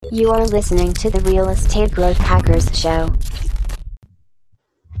You are listening to the Real Estate Growth Hackers Show.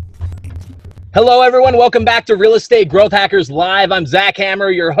 Hello, everyone. Welcome back to Real Estate Growth Hackers Live. I'm Zach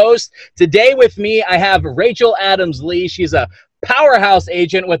Hammer, your host. Today with me, I have Rachel Adams-Lee. She's a powerhouse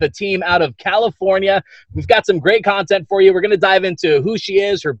agent with a team out of California. We've got some great content for you. We're going to dive into who she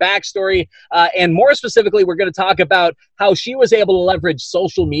is, her backstory, and more specifically, we're going to talk about how she was able to leverage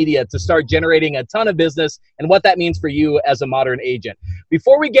social media to start generating a ton of business and what that means for you as a modern agent.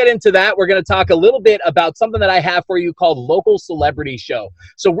 Before we get into that, we're going to talk a little bit about something that I have for you called Local Celebrity Show.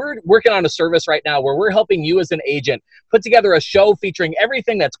 So we're working on a service right now where we're helping you as an agent put together a show featuring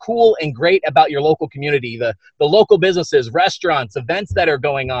everything that's cool and great about your local community, the local businesses, restaurants, events that are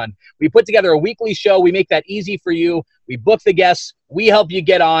going on. We put together a weekly show. We make that easy for you. We book the guests. We help you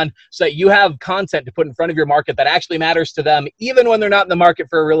get on so that you have content to put in front of your market that actually matters to them, even when they're not in the market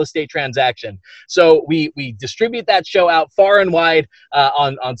for a real estate transaction. So we distribute that show out far and wide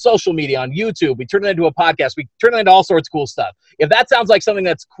on social media, on YouTube. We turn it into a podcast. We turn it into all sorts of cool stuff. If that sounds like something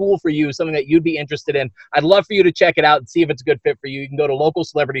that's cool for you, something that you'd be interested in, I'd love for you to check it out and see if it's a good fit for you. You can go to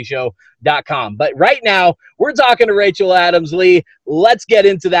localcelebrityshow.com. But right now, we're talking to Rachel Adams-Lee. Let's get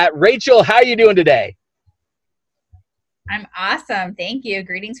into that. Rachel, how are you doing today? I'm awesome. Thank you.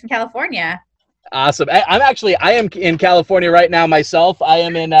 Greetings from California. Awesome. I am in California right now myself. I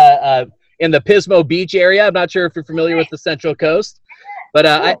am in the Pismo Beach area. I'm not sure if you're familiar with the Central Coast, but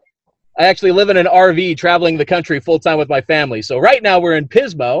I actually live in an RV traveling the country full time with my family. So right now we're in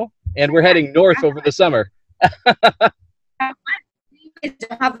Pismo and we're heading north over the summer. You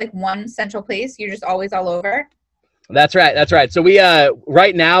don't have like one central place. You're just always all over. That's right. So we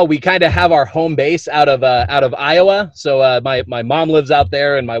right now we kind of have our home base out of Iowa. So my mom lives out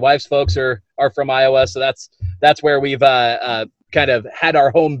there, and my wife's folks are from Iowa. So that's where we've kind of had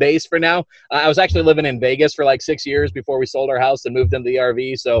our home base for now. I was actually living in Vegas for like 6 years before we sold our house and moved into the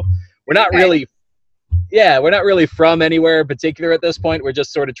RV. So we're not really from anywhere in particular at this point. We're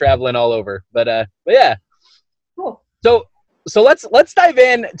just sort of traveling all over. But yeah. Cool. So let's dive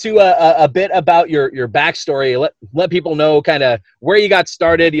in to a bit about your backstory. Let people know kind of where you got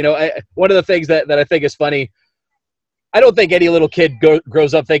started. You know, one of the things that I think is funny, I don't think any little kid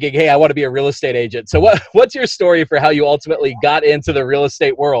grows up thinking, hey, I want to be a real estate agent. So what's your story for how you ultimately got into the real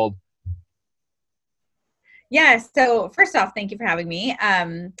estate world? Yeah. So first off, thank you for having me.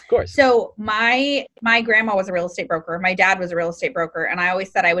 Of course. So my grandma was a real estate broker. My dad was a real estate broker. And I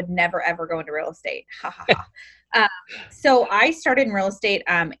always said I would never, ever go into real estate. Ha ha ha. So I started in real estate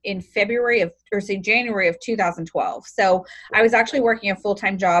in January of 2012. So I was actually working a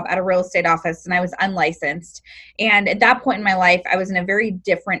full-time job at a real estate office, and I was unlicensed. And at that point in my life, I was in a very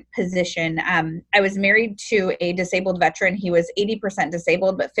different position. I was married to a disabled veteran. He was 80%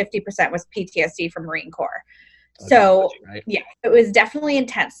 disabled, but 50% was PTSD from Marine Corps. So yeah, it was definitely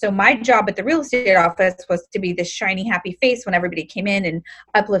intense. So my job at the real estate office was to be this shiny, happy face when everybody came in and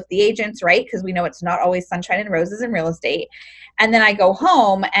uplift the agents, right? Because we know it's not always sunshine and roses in real estate. And then I go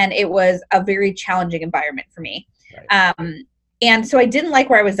home, and it was a very challenging environment for me. Right. And so I didn't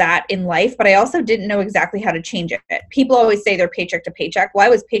like where I was at in life, but I also didn't know exactly how to change it. People always say they're paycheck to paycheck. Well, I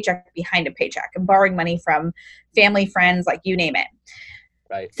was paycheck behind a paycheck and borrowing money from family, friends, like you name it.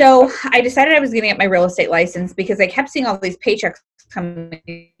 Right. So I decided I was going to get my real estate license because I kept seeing all these paychecks coming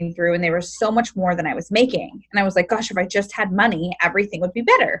through, and they were so much more than I was making. And I was like, gosh, if I just had money, everything would be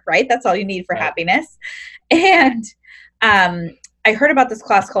better, right? That's all you need for happiness. And I heard about this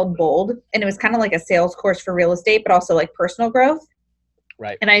class called Bold, and it was kind of like a sales course for real estate, but also like personal growth.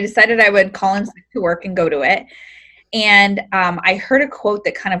 Right. And I decided I would call in to work and go to it. And I heard a quote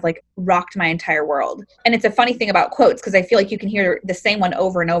that kind of like rocked my entire world. And it's a funny thing about quotes, because I feel like you can hear the same one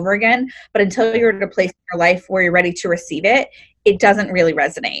over and over again, but until you're at a place in your life where you're ready to receive it, it doesn't really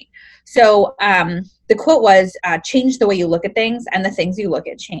resonate. So the quote was, change the way you look at things, and the things you look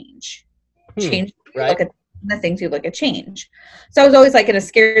at change. Change the way you look at the things you look at change. So I was always like in a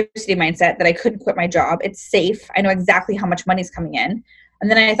scarcity mindset that I couldn't quit my job. It's safe. I know exactly how much money's coming in. And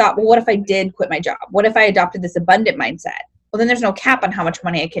then I thought, well, what if I did quit my job? What if I adopted this abundant mindset? Well, then there's no cap on how much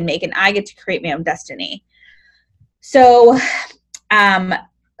money I can make, and I get to create my own destiny. So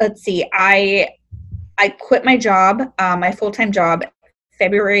let's see. I quit my job, my full-time job,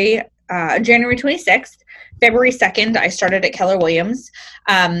 January 26th. February 2nd, I started at Keller Williams.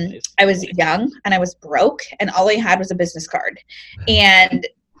 I was young and I was broke, and all I had was a business card. And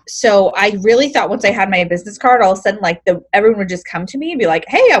so I really thought once I had my business card, all of a sudden, like everyone would just come to me and be like,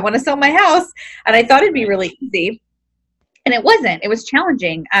 hey, I want to sell my house. And I thought it'd be really easy. And it wasn't. It was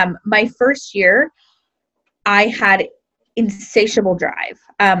challenging. My first year, I had insatiable drive.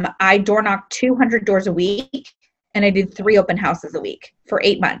 I door knocked 200 doors a week. and I did 3 open houses a week for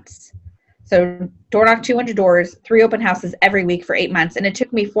 8 months. So door knocked 200 doors, 3 open houses every week for 8 months. And it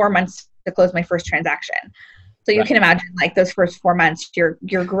took me 4 months to close my first transaction. So you can imagine, like, those first 4 months,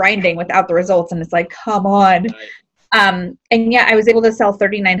 you're grinding without the results, and it's like, come on. And yeah, I was able to sell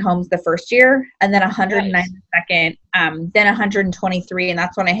 39 homes the first year, and then 109 the second, then 123, and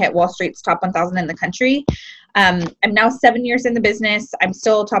that's when I hit Wall Street's top 1,000 in the country. I'm now 7 years in the business. I'm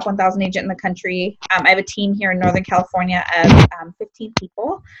still a top 1,000 agent in the country. I have a team here in Northern California of 15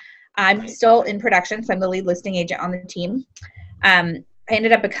 people. I'm still in production, so I'm the lead listing agent on the team. I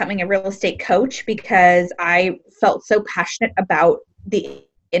ended up becoming a real estate coach because I felt so passionate about the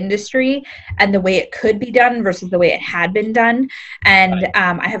industry and the way it could be done versus the way it had been done. And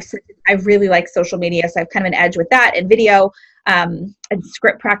I really like social media, so I have kind of an edge with that, and video and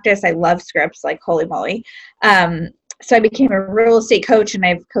script practice. I love scripts, like holy moly. So I became a real estate coach, and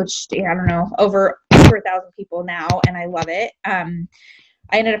I've coached, over 1,000 people now, and I love it.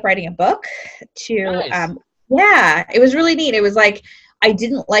 I ended up writing a book it was really neat. It was like, I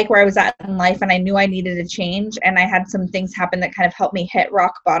didn't like where I was at in life, and I knew I needed a change, and I had some things happen that kind of helped me hit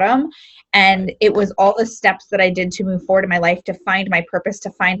rock bottom. And it was all the steps that I did to move forward in my life, to find my purpose,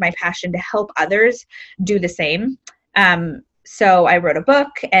 to find my passion, to help others do the same. So I wrote a book,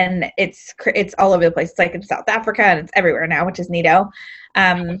 and it's all over the place. It's like in South Africa, and it's everywhere now, which is neato.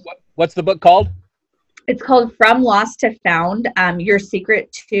 What's the book called? It's called From Lost to Found, Your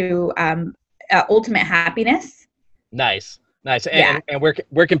Secret to Ultimate Happiness. Nice. And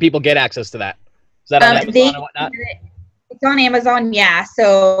where can people get access to that? Is that on Amazon and whatnot? It's on Amazon, yeah.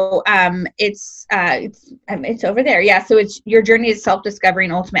 So it's over there, yeah. So it's Your Journey to Self-Discovery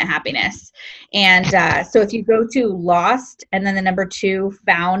and Ultimate Happiness. And so if you go to Lost and then the number 2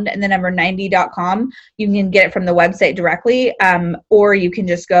 Found and the number 90.com, you can get it from the website directly, or you can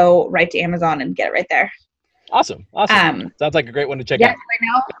just go right to Amazon and get it right there. Awesome. Sounds like a great one to check out. Right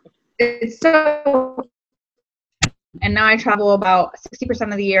now it's so. And now I travel about 60%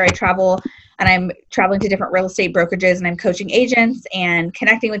 of the year. I travel, and I'm traveling to different real estate brokerages, and I'm coaching agents and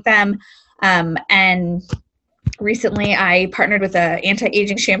connecting with them. And recently I partnered with an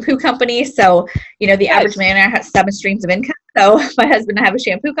anti-aging shampoo company. So, the average millionaire has 7 streams of income. So my husband and I have a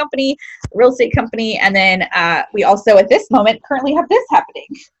shampoo company, a real estate company. And then we also at this moment currently have this happening.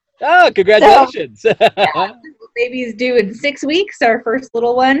 Oh, congratulations. So, yeah, baby's due in 6 weeks, our first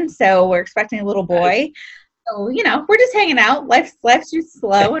little one. So we're expecting a little boy. Nice. So, we're just hanging out. Life's just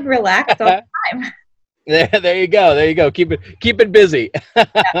slow and relaxed all the time. There you go. Keep it busy.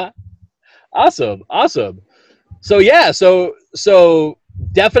 Yeah. Awesome. So yeah, so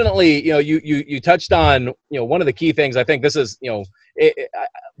definitely, you touched on, one of the key things. I think this is,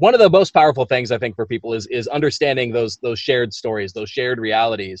 one of the most powerful things I think for people is understanding those shared stories, those shared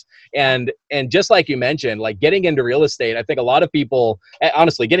realities. And just like you mentioned, like getting into real estate, I think a lot of people,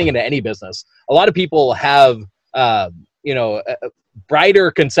 honestly, getting into any business, a lot of people have, brighter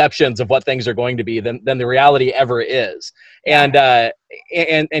conceptions of what things are going to be than the reality ever is. And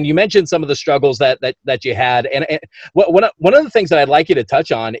you mentioned some of the struggles that you had. And one of the things that I'd like you to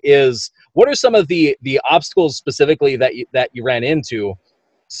touch on is, what are some of the obstacles specifically that you ran into,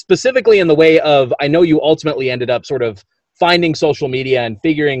 specifically in the way of, I know you ultimately ended up sort of finding social media and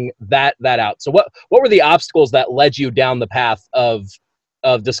figuring that out. So what were the obstacles that led you down the path of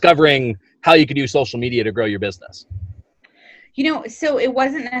discovering how you could use social media to grow your business? So it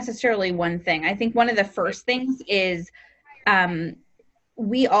wasn't necessarily one thing. I think one of the first things is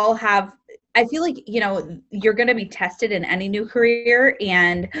we all have, I feel like, you're going to be tested in any new career.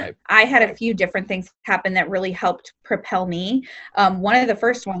 And I had a few different things happen that really helped propel me. One of the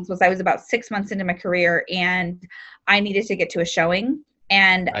first ones was I was about 6 months into my career, and I needed to get to a showing.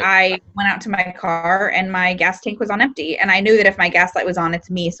 And I went out to my car, and my gas tank was on empty. And I knew that if my gas light was on,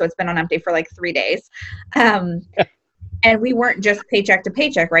 it's me. So it's been on empty for like 3 days. And we weren't just paycheck to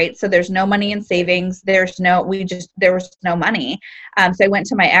paycheck, right? So there's no money in savings. There was no money. So I went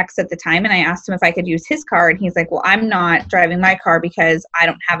to my ex at the time, and I asked him if I could use his car. And he's like, well, I'm not driving my car because I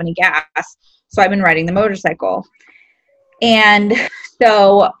don't have any gas. So I've been riding the motorcycle. And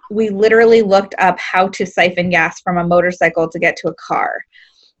so we literally looked up how to siphon gas from a motorcycle to get to a car.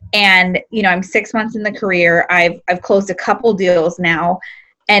 And, I'm 6 months in the career. I've closed a couple deals now.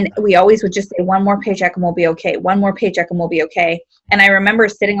 And we always would just say, one more paycheck and we'll be okay. One more paycheck and we'll be okay. And I remember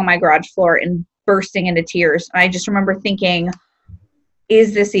sitting on my garage floor and bursting into tears. And I just remember thinking,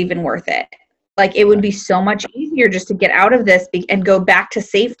 is this even worth it? Like, it would be so much easier just to get out of this and go back to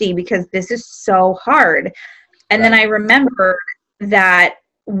safety, because this is so hard. And then I remember that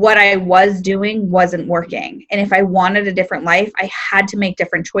what I was doing wasn't working. And if I wanted a different life, I had to make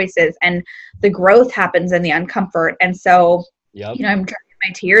different choices. And the growth happens in the uncomfort. And so, Yep. you know, I'm drying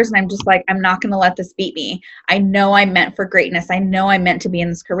my tears and I'm just like, I'm not going to let this beat me. I know I'm meant for greatness. I know I'm meant to be in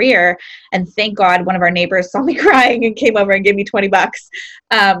this career. And thank God one of our neighbors saw me crying and came over and gave me $20.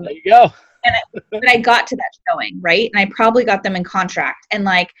 There you go. But I got to that showing, right? And I probably got them in contract. And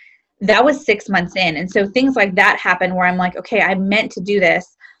like, that was 6 months in. And so things like that happen where I'm like, okay, I meant to do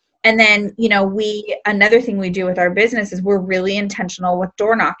this. And then, you know, another thing we do with our business is we're really intentional with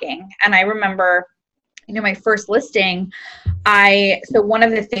door knocking. And I remember, you know, my first listing, so one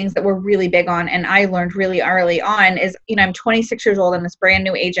of the things that we're really big on, and I learned really early on, is, you know, I'm 26 years old. I'm this brand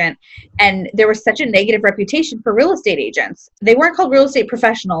new agent. And there was such a negative reputation for real estate agents. They weren't called real estate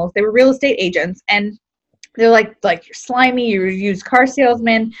professionals. They were real estate agents. And they're like you're slimy, you're a used car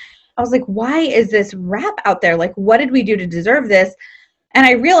salesman. I was like, why is this rap out there? Like, what did we do to deserve this? And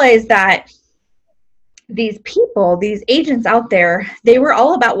I realized that these people, these agents out there, they were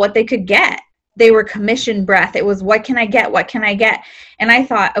all about what they could get. They were commission breath. It was, what can I get? What can I get? And I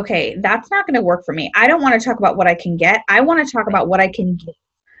thought, okay, that's not going to work for me. I don't want to talk about what I can get. I want to talk about what I can give.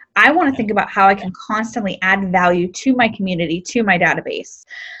 I want to think about how I can constantly add value to my community, to my database.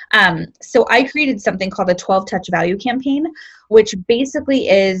 So I created something called a 12 touch value campaign, which basically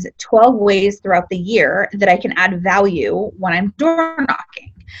is 12 ways throughout the year that I can add value when I'm door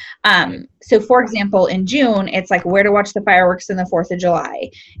knocking. So for example, in June, it's like where to watch the fireworks in the 4th of July.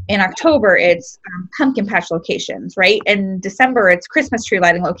 In October, it's pumpkin patch locations, right? In December, it's Christmas tree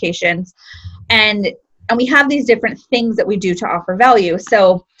lighting locations. And we have these different things that we do to offer value.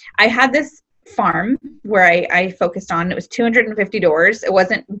 So I had this farm where I focused on. It was 250 doors. It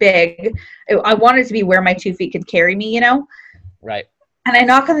wasn't big. I wanted it to be where my 2 feet could carry me, you know? Right. And I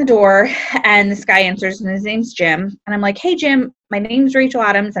knock on the door and this guy answers and his name's Jim. And I'm like, hey, Jim, my name's Rachel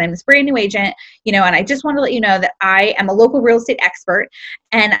Adams and I'm this brand new agent, you know, and I just want to let you know that I am a local real estate expert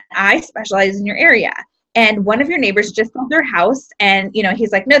and I specialize in your area. And one of your neighbors just sold their house. And, you know,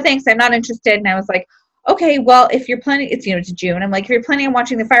 he's like, no, thanks, I'm not interested. And I was like, okay, well, if you're planning, it's June. I'm like, if you're planning on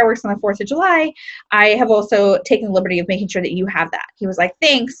watching the fireworks on the 4th of July, I have also taken the liberty of making sure that you have that. He was like,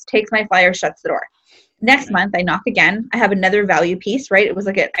 thanks, takes my flyer, shuts the door. Next month, I knock again. I have another value piece, right? It was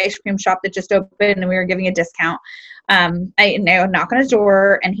like an ice cream shop that just opened and we were giving a discount. I now knock on his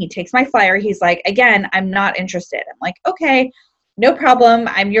door and he takes my flyer. He's like, again, I'm not interested. I'm like, okay, no problem.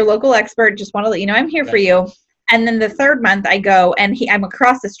 I'm your local expert. Just want to let you know I'm here for you. And then the third month I go and I'm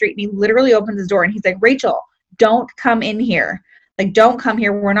across the street and he literally opens his door and he's like, Rachel, don't come in here. Like, don't come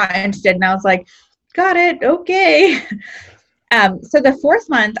here. We're not interested. And I was like, got it. Okay. So the 4th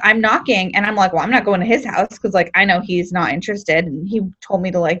month I'm knocking and I'm like, well, I'm not going to his house because like, I know he's not interested. And he told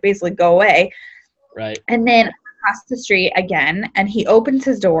me to like basically go away. Right. And then across the street again, and he opens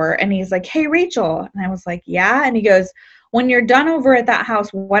his door and he's like, hey, Rachel. And I was like, yeah. And he goes, when you're done over at that house,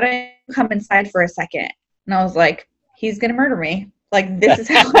 why don't you come inside for a second? And I was like, he's going to murder me. Like, this is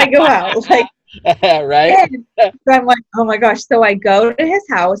how I go out. Like, right. So I'm like, oh my gosh. So I go to his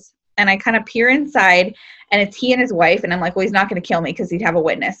house and I kind of peer inside and it's he and his wife. And I'm like, well, he's not going to kill me because he'd have a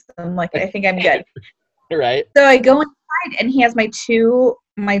witness. I'm like, I think I'm good. Right. So I go inside and he has my two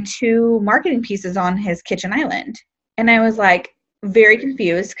marketing pieces on his kitchen island. And I was like very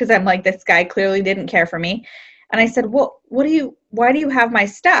confused because I'm like, this guy clearly didn't care for me. And I said, well, why do you have my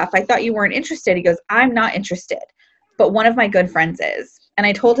stuff? I thought you weren't interested. He goes, I'm not interested, but one of my good friends is. And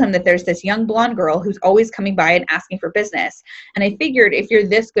I told him that there's this young blonde girl who's always coming by and asking for business. And I figured if you're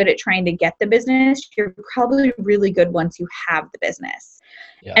this good at trying to get the business, you're probably really good once you have the business.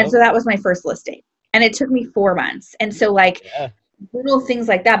 Yep. And so that was my first listing. And it took me 4 months. And so like little things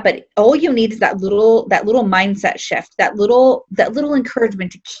like that, but all you need is that little mindset shift, that little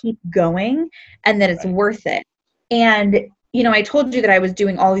encouragement to keep going and that it's worth it. And, you know, I told you that I was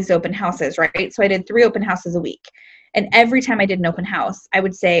doing all these open houses, right? So I did 3 open houses a week. And every time I did an open house, I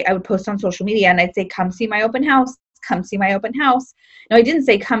would post on social media and I'd say, come see my open house, come see my open house. No, I didn't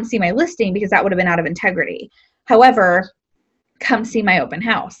say come see my listing because that would have been out of integrity. However, come see my open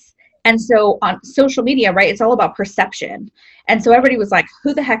house. And so on social media, right, it's all about perception. And so everybody was like,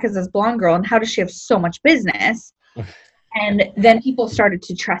 who the heck is this blonde girl and how does she have so much business? And then people started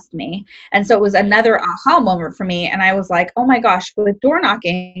to trust me. And so it was another aha moment for me. And I was like, oh my gosh, with door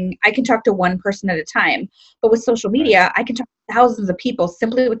knocking, I can talk to one person at a time. But with social media, I can talk to thousands of people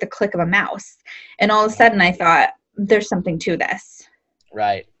simply with the click of a mouse. And all of a sudden I thought, there's something to this.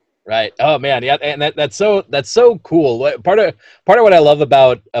 Right. Right. Oh man. Yeah. And that's so cool. Part of what I love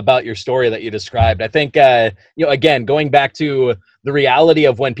about your story that you described, I think, again, going back to the reality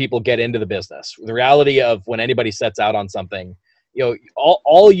of when people get into the business, the reality of when anybody sets out on something,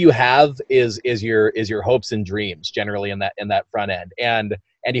 all you have is your hopes and dreams generally in that front end,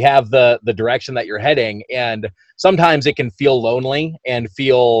 and you have the direction that you're heading, and sometimes it can feel lonely and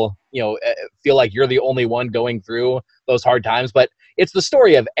feel like you're the only one going through those hard times. But it's the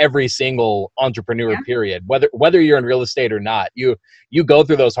story of every single entrepreneur, period. Whether you're in real estate or not, you go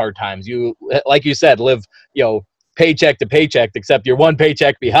through those hard times. You, like you said, live paycheck to paycheck, except you're one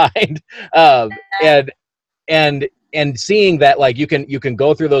paycheck behind. And seeing that, like, you can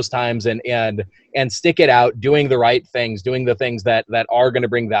go through those times and stick it out, doing the right things, doing the things that are going to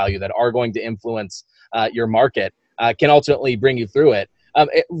bring value, that are going to influence your market, can ultimately bring you through it.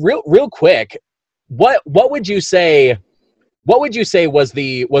 Real quick, what would you say was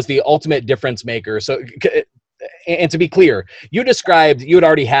the ultimate difference maker? So, and to be clear, you described you had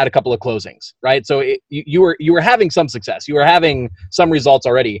already had a couple of closings, right? So you were having some success, you were having some results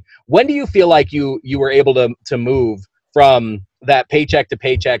already. When do you feel like you were able to move from that paycheck to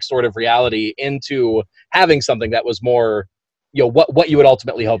paycheck sort of reality into having something that was more, what you would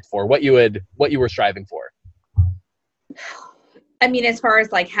ultimately hope for, what you were striving for? I mean, as far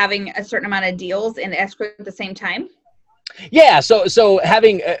as like having a certain amount of deals in escrow at the same time? Yeah. So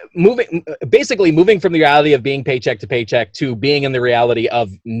having basically moving from the reality of being paycheck to paycheck to being in the reality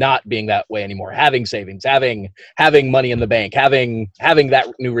of not being that way anymore, having savings, having money in the bank, having that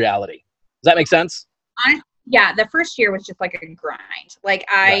new reality. Does that make sense? Yeah. The first year was just like a grind. Like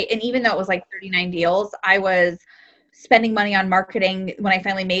and even though it was like 39 deals, I was spending money on marketing when I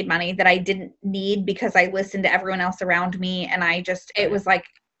finally made money that I didn't need because I listened to everyone else around me. And it was like,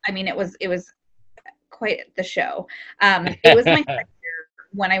 I mean, it was quite the show. It was my second year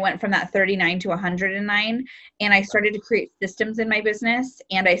when I went from that 39 to 109, and I started to create systems in my business,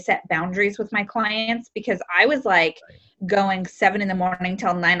 and I set boundaries with my clients, because I was like going 7 a.m.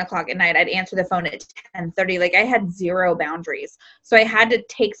 till 9 o'clock at night. I'd answer the phone at 10:30. Like, I had zero boundaries. So I had to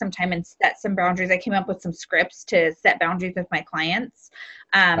take some time and set some boundaries. I came up with some scripts to set boundaries with my clients.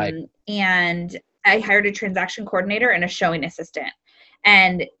 And I hired a transaction coordinator and a showing assistant.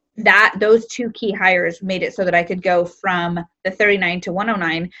 And those two key hires made it so that I could go from the 39 to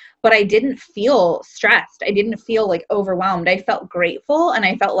 109, but I didn't feel stressed. I didn't feel like overwhelmed. I felt grateful, and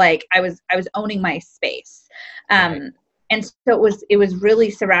I felt like I was owning my space. And so it was really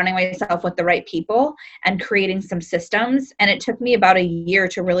surrounding myself with the right people and creating some systems. And it took me about a year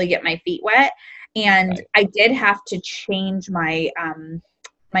to really get my feet wet. And I did have to change my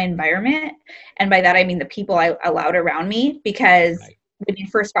environment. And by that, I mean the people I allowed around me, because when you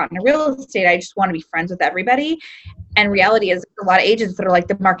first got into real estate, I just want to be friends with everybody. And reality is, a lot of agents that are like,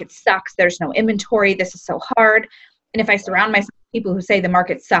 the market sucks, there's no inventory, this is so hard. And if I surround myself with people who say the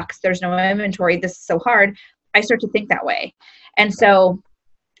market sucks, there's no inventory, this is so hard, I start to think that way. And so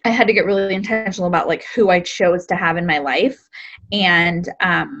I had to get really intentional about like who I chose to have in my life. And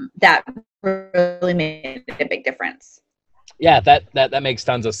that really made a big difference. Yeah, that makes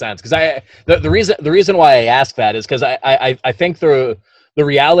tons of sense. Because the reason why I ask that is because I think the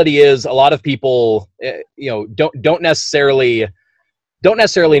reality is, a lot of people don't necessarily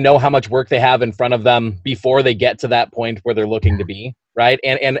know how much work they have in front of them before they get to that point where they're looking to be, right?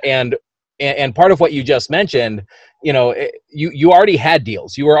 And part of what you just mentioned, you already had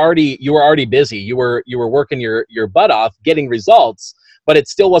deals, you were already busy, you were working your butt off getting results, but it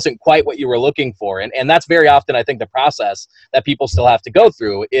still wasn't quite what you were looking for. And that's very often, I think, the process that people still have to go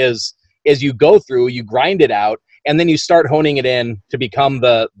through is you go through, you grind it out, and then you start honing it in to become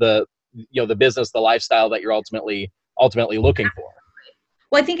the business, the lifestyle that you're ultimately looking for.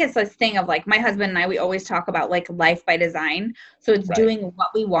 Well, I think it's this thing of like, my husband and I, we always talk about like life by design. So it's doing what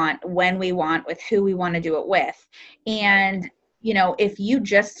we want, when we want, with who we want to do it with. And if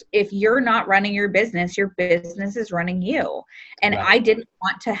you're not running your business is running you. And I didn't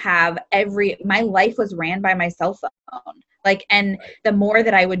want to have my life was ran by my cell phone. The more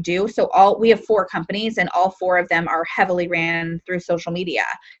that I would do, we have 4 companies, and all 4 of them are heavily ran through social media.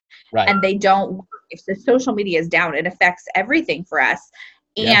 And they don't work. If the social media is down, it affects everything for us.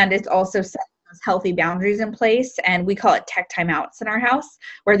 And it's also setting those healthy boundaries in place. And we call it tech timeouts in our house,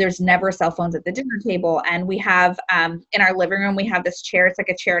 where there's never cell phones at the dinner table. And we have, in our living room, we have this chair. It's like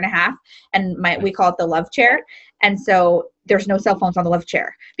a chair and a half. And we call it the love chair. And so there's no cell phones on the love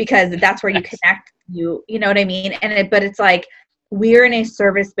chair, because that's where you connect, you know what I mean? But it's like, we're in a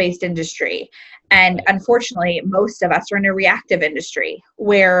service-based industry. And unfortunately, most of us are in a reactive industry,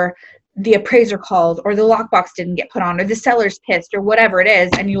 where the appraiser called, or the lockbox didn't get put on, or the seller's pissed, or whatever it is.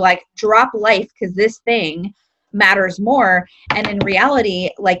 And you like drop life because this thing matters more. And in reality,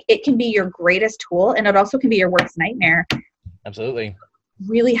 like, it can be your greatest tool, and it also can be your worst nightmare. Absolutely.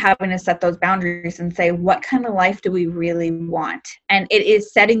 really having to set those boundaries and say, what kind of life do we really want? And it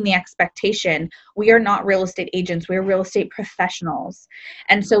is setting the expectation. We are not real estate agents. We are real estate professionals.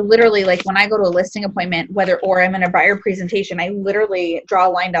 And so literally, like when I go to a listing appointment, or I'm in a buyer presentation, I literally draw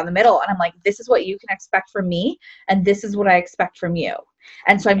a line down the middle and I'm like, this is what you can expect from me. And this is what I expect from you.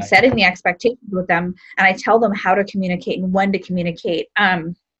 And so I'm setting the expectations with them, and I tell them how to communicate and when to communicate.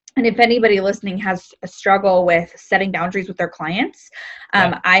 And if anybody listening has a struggle with setting boundaries with their clients,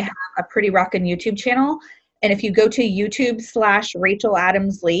 I have a pretty rockin' YouTube channel. And if you go to YouTube/Rachel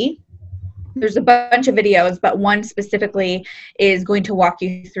Adams Lee, there's a bunch of videos, but one specifically is going to walk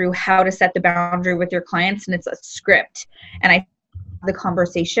you through how to set the boundary with your clients. And it's a script. And I the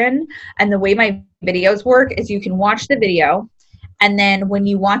conversation. And the way my videos work is you can watch the video. And then when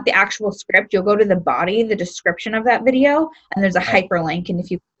you want the actual script, you'll go to the body, the description of that video, and there's a hyperlink. And if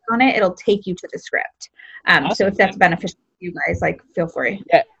you click on it, it'll take you to the script. Awesome. So if that's beneficial to you guys, like feel free.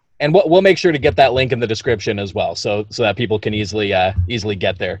 Yeah. And we'll make sure to get that link in the description as well, so that people can easily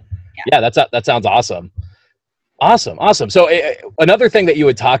get there. Yeah, that sounds awesome. Awesome. So another thing that you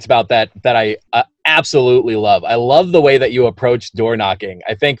had talked about that I absolutely love. I love the way that you approach door knocking.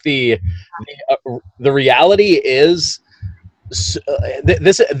 I think the reality is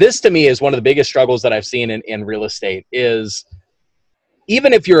this to me is one of the biggest struggles that I've seen in real estate is,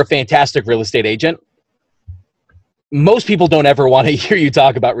 even if you're a fantastic real estate agent, most people don't ever want to hear you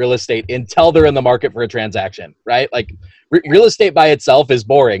talk about real estate until they're in the market for a transaction, right? Like real estate by itself is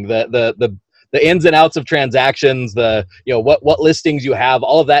boring. The ins and outs of transactions, what listings you have,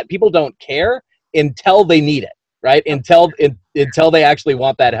 all of that, people don't care until they need it, right? Until they actually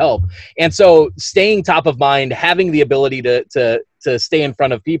want that help. And so staying top of mind, having the ability to stay in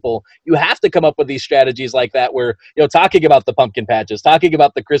front of people, you have to come up with these strategies like that where, talking about the pumpkin patches, talking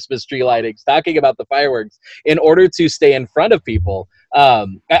about the Christmas tree lightings, talking about the fireworks in order to stay in front of people.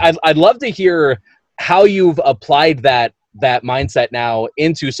 I'd love to hear how you've applied that mindset now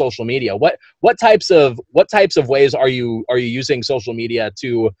into social media. What types of ways are you using social media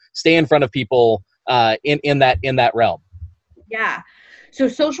to stay in front of people in that realm? Yeah. So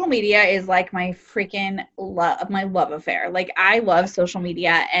social media is like my freaking love affair. Like I love social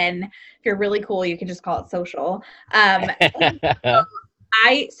media, and if you're really cool, you can just call it social. I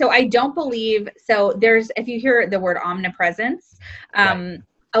don't believe, if you hear the word omnipresence, Right.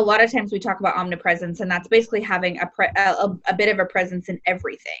 A lot of times we talk about omnipresence, and that's basically having a bit of a presence in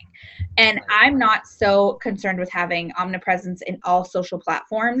everything. And I'm not so concerned with having omnipresence in all social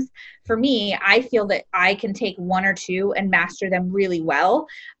platforms. For me, I feel that I can take one or two and master them really well,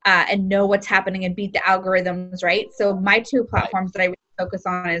 and know what's happening and beat the algorithms, right? So my two platforms that I really focus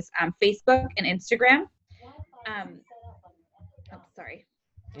on is Facebook and Instagram. Sorry.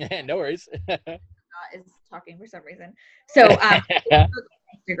 No worries. Is talking for some reason. So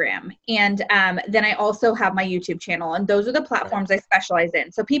Instagram, and then I also have my YouTube channel, and those are the platforms I specialize in.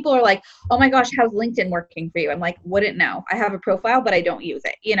 So people are like, oh my gosh, how's LinkedIn working for you? I'm like, wouldn't know. I have a profile, but I don't use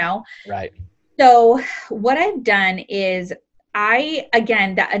it, Right. So what I've done is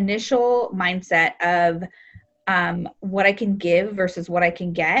that initial mindset of what I can give versus what I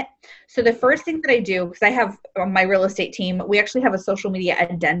can get. So the first thing that I do, because I have on my real estate team, we actually have a social media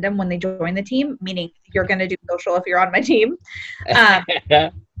addendum when they join the team, meaning you're going to do social if you're on my team.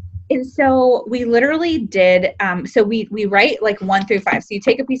 And so we literally did, we write like 1 through 5. So you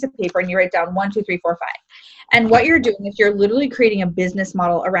take a piece of paper and you write down 1, 2, 3, 4, 5. And what you're doing is you're literally creating a business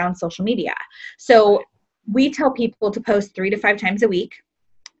model around social media. So we tell people to post 3 to 5 times a week.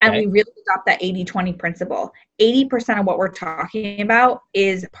 And we really adopt that 80-20 principle. 80% of what we're talking about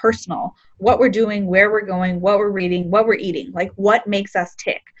is personal. What we're doing, where we're going, what we're reading, what we're eating, like what makes us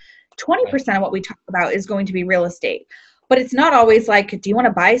tick. 20% of what we talk about is going to be real estate. But it's not always like, do you want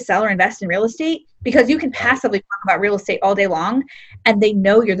to buy, sell, or invest in real estate? Because you can passively talk about real estate all day long, and they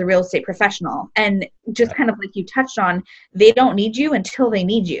know you're the real estate professional. And just kind of like you touched on, they don't need you until they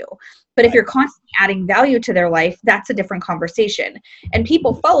need you. But if you're constantly adding value to their life, that's a different conversation. And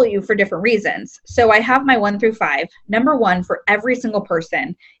people follow you for different reasons. So I have my 1 through 5. Number 1, for every single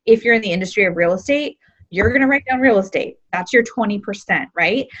person, if you're in the industry of real estate, you're going to write down real estate. That's your 20%,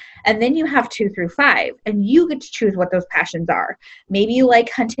 right? And then you have 2 through 5, and you get to choose what those passions are. Maybe you like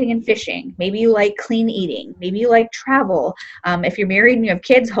hunting and fishing. Maybe you like clean eating. Maybe you like travel. If you're married and you have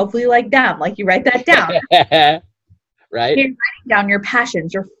kids, hopefully you like them. Like you write that down. Right. You're writing down your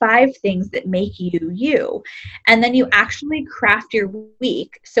passions, your 5 things that make you you. And then you actually craft your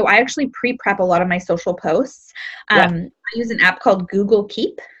week. So I actually pre-prep a lot of my social posts. I use an app called Google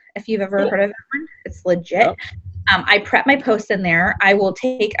Keep. If you've ever heard of that one, it's legit. I prep my posts in there. I will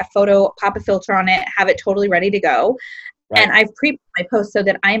take a photo, pop a filter on it, have it totally ready to go. Right. And I've pre my posts so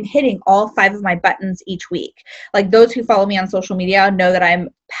that I'm hitting all 5 of my buttons each week. Like those who follow me on social media know that I'm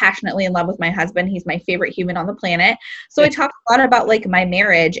passionately in love with my husband. He's my favorite human on the planet. So I talk a lot about like my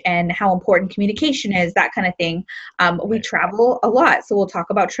marriage and how important communication is, that kind of thing. We travel a lot, so we'll talk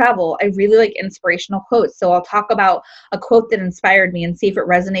about travel. I really like inspirational quotes, so I'll talk about a quote that inspired me and see if it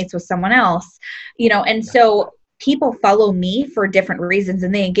resonates with someone else, you know. And so people follow me for different reasons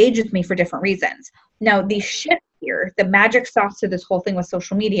and they engage with me for different reasons. Now, the shift here, the magic sauce to this whole thing with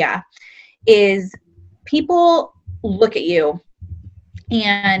social media is people look at you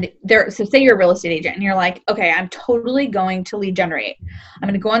and so say you're a real estate agent and you're like, okay, I'm totally going to lead generate. I'm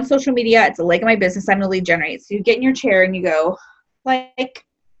going to go on social media. It's a leg of my business. I'm going to lead generate. So you get in your chair and you go like,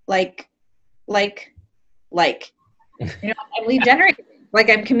 you know, I'm lead generating, like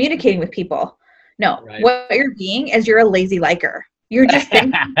I'm communicating with people. No, what you're being is you're a lazy liker. You're just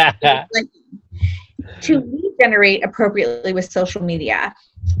thinking to lead generate appropriately with social media.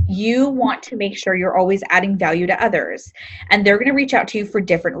 You want to make sure you're always adding value to others, and they're going to reach out to you for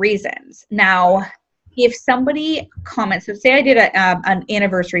different reasons. Now, if somebody comments, so say I did an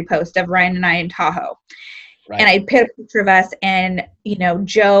anniversary post of Ryan and I in Tahoe, and I put a picture of us, and you know,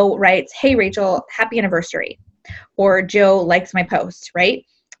 Joe writes, "Hey Rachel, happy anniversary," or Joe likes my post, right?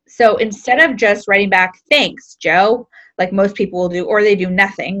 So instead of just writing back, "Thanks, Joe," like most people will do, or they do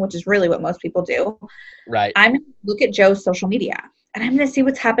nothing, which is really what most people do. Right. I'm going to look at Joe's social media and I'm going to see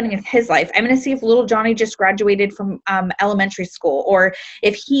what's happening in his life. I'm going to see if little Johnny just graduated from elementary school, or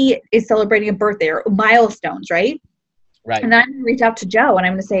if he is celebrating a birthday or milestones, right? Right. And then I'm going to reach out to Joe and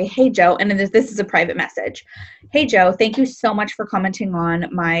I'm going to say, "Hey, Joe," and then this is a private message. "Hey, Joe, thank you so much for commenting on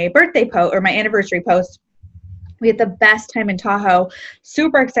my birthday post or my anniversary post. We had the best time in Tahoe.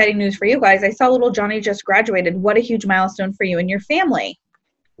 Super exciting news for you guys. I saw little Johnny just graduated. What a huge milestone for you and your family."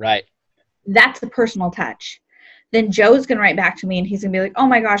 Right. That's a personal touch. Then Joe's going to write back to me and he's going to be like, "Oh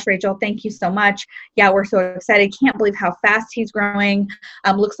my gosh, Rachel, thank you so much. Yeah, we're so excited. Can't believe how fast he's growing.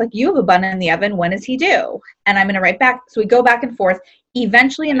 Looks like you have a bun in the oven. When is he due?" And I'm going to write back. So we go back and forth.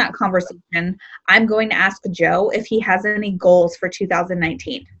 Eventually in that conversation, I'm going to ask Joe if he has any goals for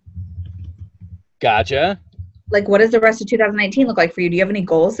 2019. Gotcha. Like, what does the rest of 2019 look like for you? Do you have any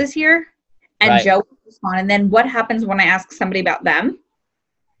goals this year? And Joe will respond. And then what happens when I ask somebody about them?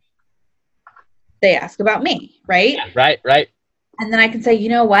 They ask about me, right? Yeah, right. And then I can say, you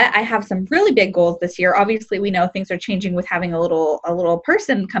know what? I have some really big goals this year. Obviously, we know things are changing with having a little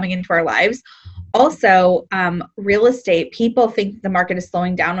person coming into our lives. Also, real estate, people think the market is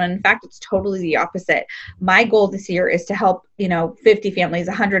slowing down when in fact it's totally the opposite. My goal this year is to help, 50 families,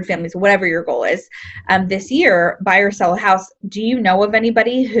 100 families, whatever your goal is, this year, buy or sell a house. Do you know of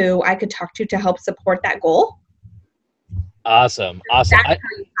anybody who I could talk to help support that goal? Awesome. That's how you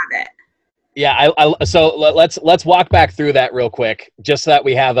have it. Yeah. So let's walk back through that real quick, just so that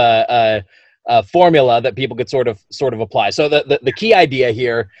we have a formula that people could sort of apply. So the key idea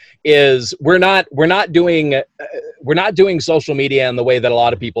here is we're not doing social media in the way that a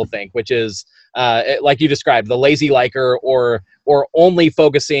lot of people think, which is like you described, the lazy liker or only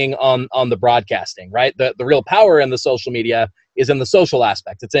focusing on the broadcasting, right? The real power in the social media is in the social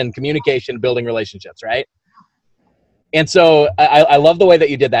aspect. It's in communication, building relationships, right? And so I love the way that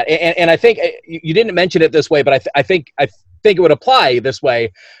you did that. And I think you didn't mention it this way, but I think it would apply this way.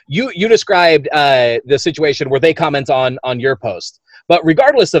 You described the situation where they comment on your post, but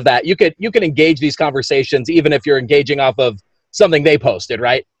regardless of that, you can engage these conversations even if you're engaging off of something they posted,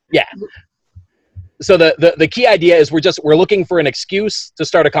 right? Yeah. So the key idea is we're looking for an excuse to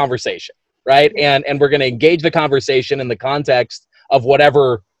start a conversation, right? And we're going to engage the conversation in the context of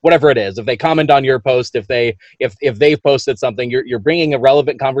whatever it is. If they comment on your post, if they've posted something, you're bringing a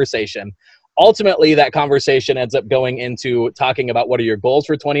relevant conversation. Ultimately, that conversation ends up going into talking about what are your goals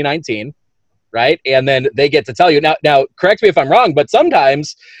for 2019, right? And then they get to tell you. Now, correct me if I'm wrong, but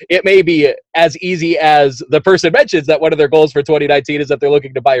sometimes it may be as easy as the person mentions that one of their goals for 2019 is that they're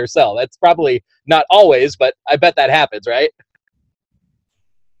looking to buy or sell. That's probably not always, but I bet that happens, right?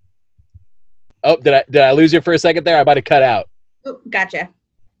 Oh, did I lose you for a second there? I might have cut out. Oh, gotcha.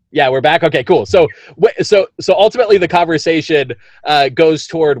 Yeah, we're back. Okay, cool. So ultimately the conversation goes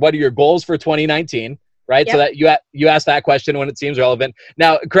toward what are your goals for 2019, right? Yep. So that you ask that question when it seems relevant.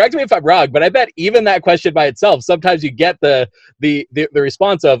 Now, correct me if I'm wrong, but I bet even that question by itself, sometimes you get the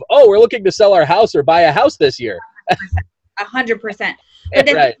response of, "Oh, we're looking to sell our house or buy a house this year." 100%. But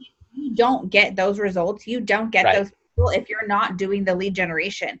then right. You don't get those results. You don't get those people if you're not doing the lead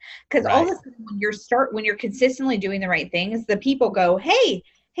generation. Because all of a sudden when you're consistently doing the right things, the people go, Hey,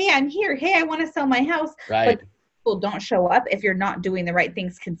 I'm here. Hey, I want to sell my house. Right. But people don't show up if you're not doing the right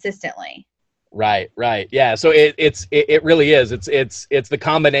things consistently. Right. Yeah. So it really is. It's the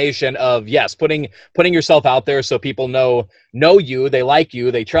combination of, yes, putting yourself out there so people know you, they like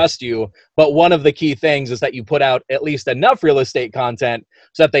you, they trust you. But one of the key things is that you put out at least enough real estate content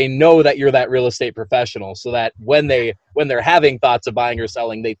so that they know that you're that real estate professional, so that when they're having thoughts of buying or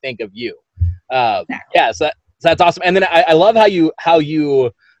selling, they think of you. Yeah. So that's awesome. And then I love how you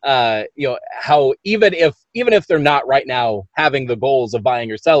how even if they're not right now having the goals of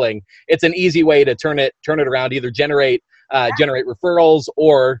buying or selling, it's an easy way to turn it around, either generate referrals,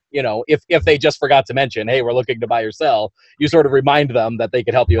 or if they just forgot to mention, hey, we're looking to buy or sell, you sort of remind them that they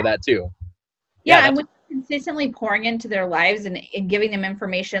could help you with that too. Yeah, and when consistently pouring into their lives and giving them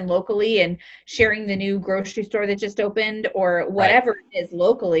information locally and sharing the new grocery store that just opened or whatever it is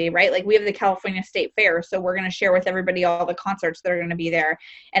locally, right? Like we have the California State Fair, so we're going to share with everybody all the concerts that are going to be there,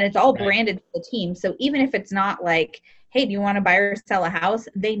 and it's all branded to the team. So even if it's not like, hey, do you want to buy or sell a house?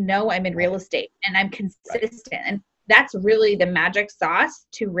 They know I'm in real estate and I'm consistent. And that's really the magic sauce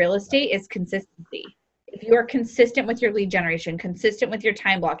to real estate, is consistency. If you are consistent with your lead generation, consistent with your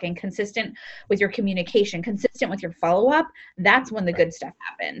time blocking, consistent with your communication, consistent with your follow-up, that's when the good stuff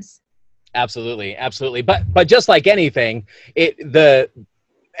happens. Absolutely. But just like anything,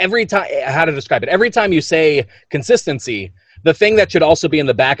 every time, how to describe it, every time you say consistency, the thing that should also be in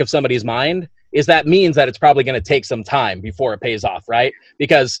the back of somebody's mind is that means that it's probably going to take some time before it pays off, right?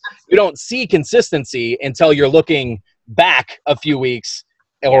 Because you don't see consistency until you're looking back a few weeks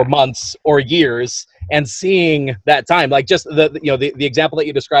or months or years and seeing that time. Like just the example that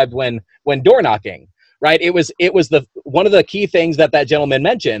you described when door knocking, right? It was the one of the key things that gentleman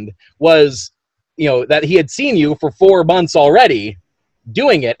mentioned was, that he had seen you for 4 months already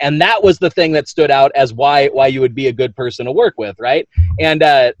doing it, and that was the thing that stood out as why you would be a good person to work with, right? And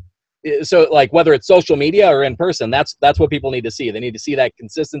so like whether it's social media or in person, that's what people need to see. They need to see that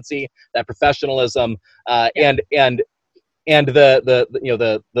consistency, that professionalism, and the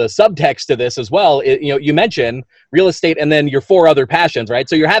subtext to this as well. You mentioned real estate and then your 4 other passions, right?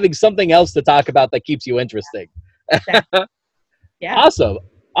 So you're having something else to talk about that keeps you interesting. Yeah. Awesome.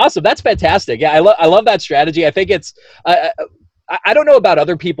 That's fantastic. Yeah. I love that strategy. I think it's, I don't know about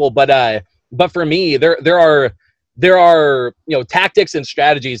other people, but for me, there are tactics and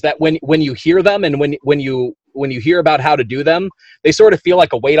strategies that when you hear them and when you hear about how to do them, they sort of feel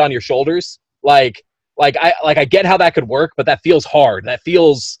like a weight on your shoulders. Like I get how that could work, but that feels hard. That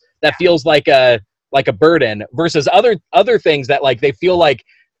feels like a burden, versus other things that like they feel like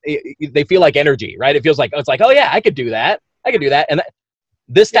energy, right? It feels like, it's like, oh yeah, I could do that. And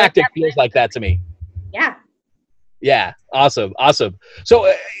this tactic feels like that to me. Yeah. Yeah. Awesome.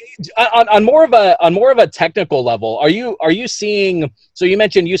 So on more of a technical level, are you seeing, so you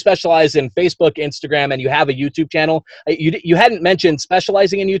mentioned you specialize in Facebook, Instagram, and you have a YouTube channel. You hadn't mentioned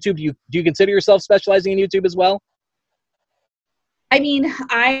specializing in YouTube. Do you consider yourself specializing in YouTube as well? I mean,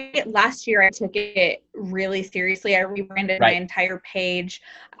 last year I took it really seriously. I rebranded my entire page.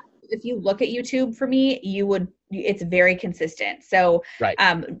 If you look at YouTube for me, it's very consistent. So,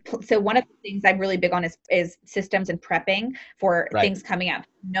 so one of the things I'm really big on is systems and prepping for things coming up.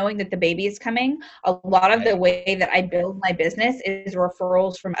 Knowing that the baby is coming, a lot of the way that I build my business is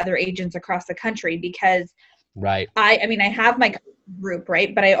referrals from other agents across the country, because I have my group,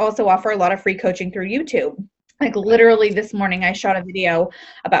 right? But I also offer a lot of free coaching through YouTube. Like literally this morning, I shot a video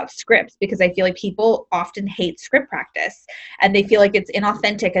about scripts because I feel like people often hate script practice and they feel like it's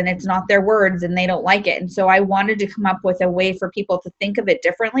inauthentic and it's not their words and they don't like it. And so I wanted to come up with a way for people to think of it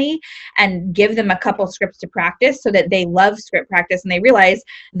differently and give them a couple scripts to practice so that they love script practice and they realize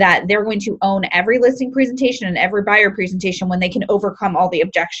that they're going to own every listing presentation and every buyer presentation when they can overcome all the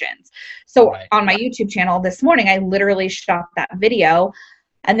objections. So on my YouTube channel this morning, I literally shot that video.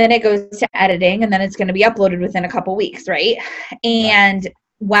 And then it goes to editing, and then it's going to be uploaded within a couple weeks, right? And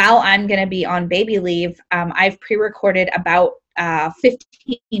while I'm going to be on baby leave, I've pre-recorded about 15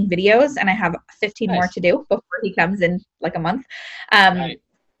 videos, and I have 15 more to do before he comes in like a month.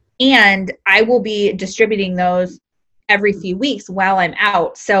 And I will be distributing those every few weeks while I'm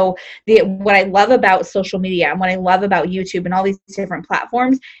out. So what I love about social media and what I love about YouTube and all these different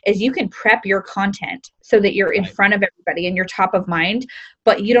platforms is you can prep your content so that you're in front of everybody and you're top of mind,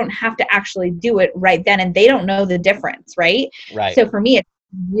 but you don't have to actually do it right then. And they don't know the difference, right? So for me, it's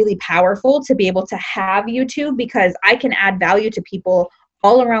really powerful to be able to have YouTube because I can add value to people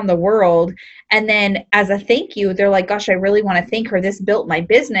all around the world. And then as a thank you, they're like, gosh, I really want to thank her. This built my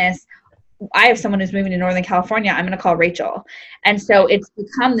business. I have someone who's moving to Northern California, I'm going to call Rachel. And so it's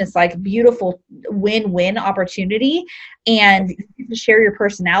become this like beautiful win-win opportunity, and you can share your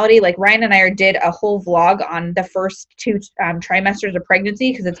personality. Like Ryan and I did a whole vlog on the first 2 trimesters of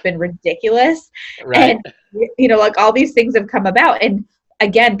pregnancy, because it's been ridiculous. Right. And, you know, like all these things have come about. And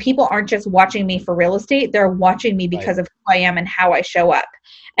again, people aren't just watching me for real estate. They're watching me because of who I am and how I show up.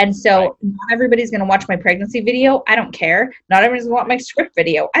 And so not everybody's going to watch my pregnancy video. I don't care. Not everyone's going to watch my script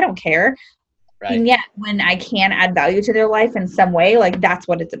video. I don't care. Right. And yet when I can add value to their life in some way, like that's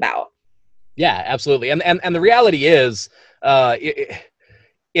what it's about. Yeah, absolutely. And the reality is,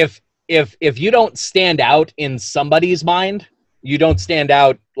 if you don't stand out in somebody's mind, you don't stand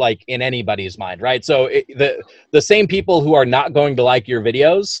out like in anybody's mind, right? So the same people who are not going to like your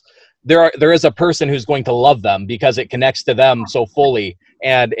videos, there is a person who's going to love them because it connects to them so fully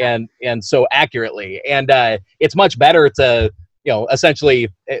and so accurately. And it's much better to, you know, essentially,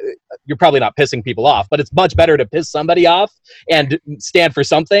 you're probably not pissing people off, but it's much better to piss somebody off and stand for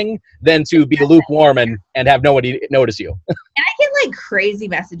something than to be lukewarm and have nobody notice you. And I get like crazy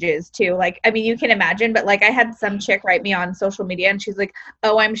messages too. Like, I mean, you can imagine, but like I had some chick write me on social media and she's like,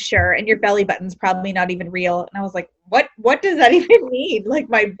 "Oh, I'm sure. And your belly button's probably not even real." And I was like, what does that even mean? Like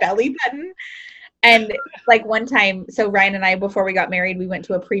my belly button? And like one time, so Ryan and I, before we got married, we went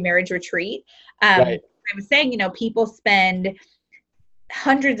to a pre-marriage retreat. Right. I was saying, you know, people spend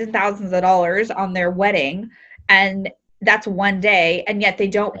hundreds and thousands of dollars on their wedding, and that's one day, and yet they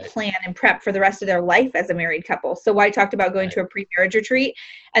don't plan and prep for the rest of their life as a married couple. So I talked about going to a pre-marriage retreat,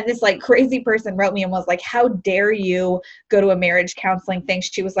 and this like crazy person wrote me and was like, "How dare you go to a marriage counseling thing?"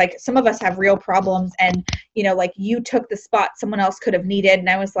 She was like, "Some of us have real problems, and you know, like you took the spot someone else could have needed." And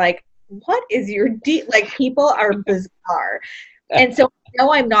I was like, what is your like people are bizarre. And so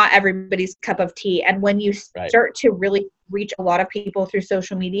no, I'm not everybody's cup of tea. And when you start to really reach a lot of people through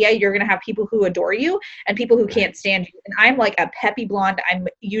social media, you're going to have people who adore you and people who can't stand you. And I'm like a peppy blonde. I'm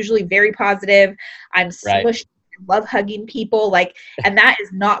usually very positive. I'm smushed. I love hugging people. Like, and that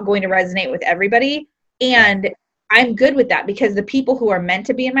is not going to resonate with everybody. And I'm good with that, because the people who are meant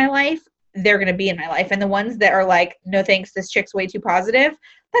to be in my life, they're going to be in my life. And the ones that are like, "No thanks, this chick's way too positive,"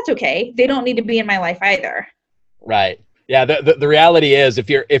 that's okay. They don't need to be in my life either. Right. Yeah, the reality is, if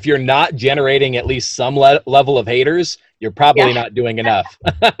you're not generating at least some level of haters, you're probably not doing enough.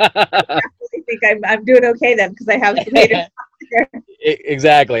 I think I'm doing okay then, because I have some haters.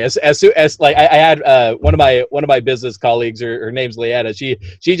 Exactly. As soon as like I had one of my business colleagues, her name's Leanna. She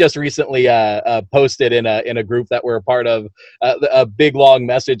just recently posted in a group that we're a part of a big long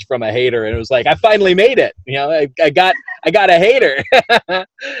message from a hater, and it was like, "I finally made it. You know, I got a hater."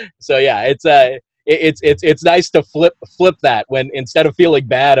 So yeah, it's nice to flip that, when instead of feeling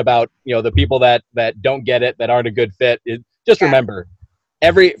bad about, you know, the people that don't get it, that aren't a good fit. Just remember,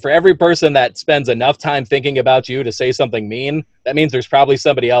 for every person that spends enough time thinking about you to say something mean, that means there's probably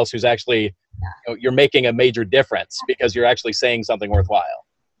somebody else who's actually, you know, you're making a major difference because you're actually saying something worthwhile.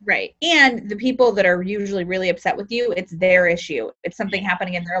 Right. And the people that are usually really upset with you, it's their issue. It's something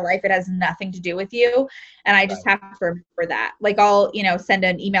happening in their life. It has nothing to do with you. And I just have to remember that. Like, I'll, you know, send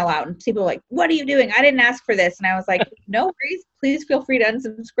an email out and people are like, "What are you doing? I didn't ask for this." And I was like, "No worries. Please feel free to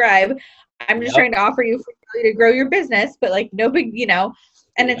unsubscribe. I'm just trying to offer you free to grow your business, but like no big, you know,"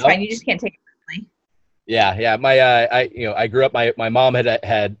 and it's fine. You just can't take it personally. Yeah. My, I grew up, my mom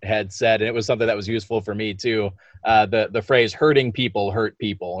had said, and it was something that was useful for me too. The phrase "hurting people hurt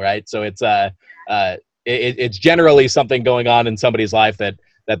people," right? So it's generally something going on in somebody's life that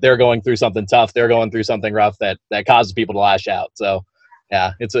they're going through something tough, they're going through something rough that causes people to lash out. So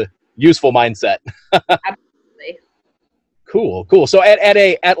yeah, it's a useful mindset. Absolutely. Cool. So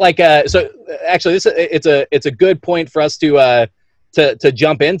so actually it's a good point for us to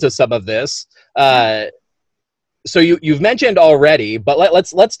jump into some of this. So you've mentioned already, but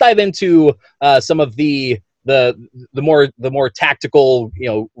let's dive into some of the more tactical, you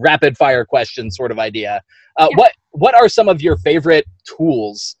know, rapid fire question sort of idea. What are some of your favorite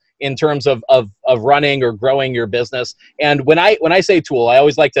tools in terms of running or growing your business? And when I say tool, I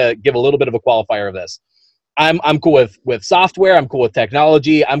always like to give a little bit of a qualifier of this. I'm cool with software. I'm cool with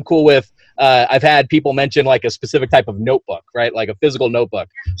technology. I'm cool with I've had people mention like a specific type of notebook, right? Like a physical notebook.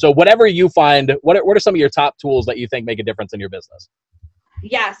 So whatever you find, what are some of your top tools that you think make a difference in your business?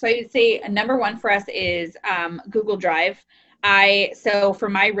 Yeah, so I would say number one for us is Google Drive. So for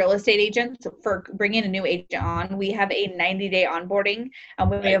my real estate agents, for bringing a new agent on, we have a 90-day onboarding, and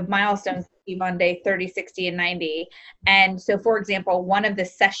we have milestones Monday, 30, 60, and 90. And so, for example, one of the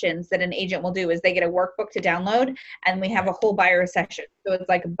sessions that an agent will do is they get a workbook to download, and we have a whole buyer session. So it's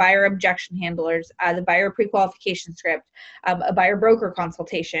like buyer objection handlers, the buyer pre-qualification script, a buyer broker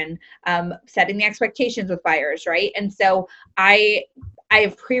consultation, setting the expectations with buyers, right? And so I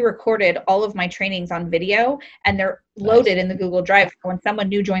have pre-recorded all of my trainings on video, and they're loaded in the Google Drive. So when someone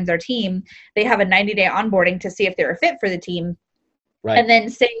new joins our team, they have a 90-day onboarding to see if they're a fit for the team. Right. And then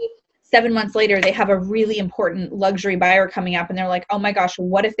say 7 months later, they have a really important luxury buyer coming up, and they're like, oh my gosh,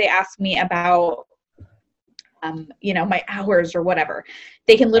 what if they ask me about, my hours or whatever?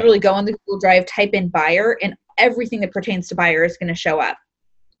 They can literally go on the Google Drive, type in buyer, and everything that pertains to buyer is going to show up.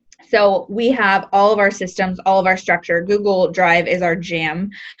 So we have all of our systems, all of our structure. Google Drive is our jam.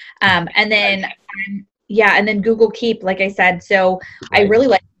 And then Google Keep, like I said. So I really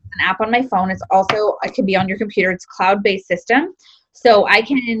like an app on my phone. It's also, it can be on your computer. It's a cloud-based system. So I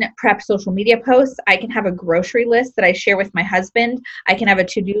can prep social media posts. I can have a grocery list that I share with my husband. I can have a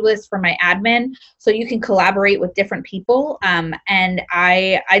to-do list for my admin. So you can collaborate with different people. And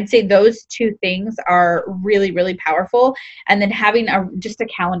I'd say those two things are really, really powerful. And then having just a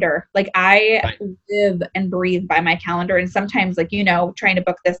calendar. Like I live and breathe by my calendar. And sometimes, trying to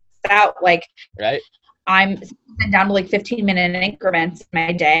book this out, I'm down to 15-minute increments in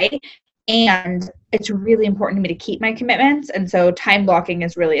my day. And it's really important to me to keep my commitments. And so time blocking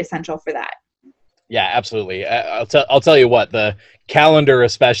is really essential for that. Yeah, absolutely. I'll tell you what, the calendar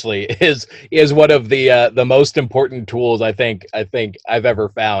especially is one of the most important tools I think I've ever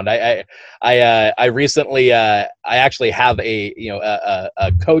found. I recently I actually have a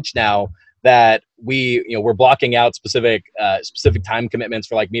coach now that we're blocking out specific time commitments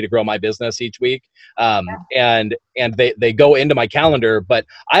for me to grow my business each week. And they go into my calendar, but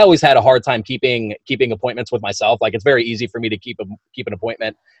I always had a hard time keeping appointments with myself. It's very easy for me to keep an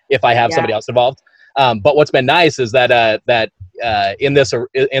appointment if I have somebody else involved. But what's been nice is that in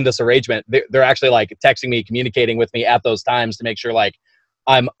this arrangement, they're actually texting me, communicating with me at those times to make sure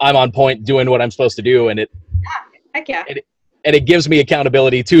I'm on point doing what I'm supposed to do. And Heck yeah. And it gives me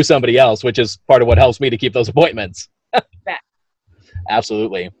accountability to somebody else, which is part of what helps me to keep those appointments.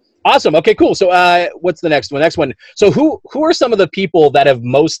 Absolutely. Awesome. Okay, cool. So what's the next one? So who are some of the people that have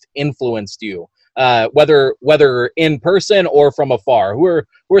most influenced you, whether in person or from afar? Who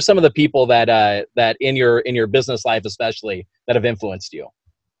are some of the people that in your business life especially that have influenced you?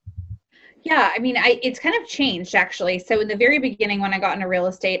 Yeah, I mean, it's kind of changed actually. So in the very beginning, when I got into real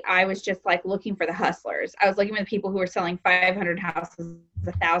estate, I was just looking for the hustlers. I was looking for the people who were selling 500 houses,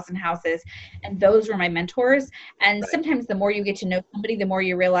 1,000 houses, and those were my mentors. And sometimes the more you get to know somebody, the more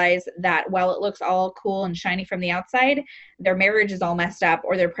you realize that while it looks all cool and shiny from the outside, their marriage is all messed up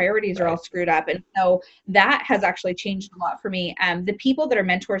or their priorities are all screwed up. And so that has actually changed a lot for me. The people that are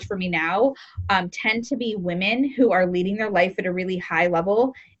mentors for me now tend to be women who are leading their life at a really high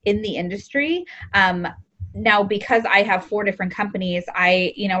level in the industry. Now, because I have 4 different companies,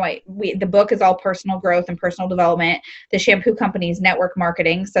 the book is all personal growth and personal development. The shampoo company is network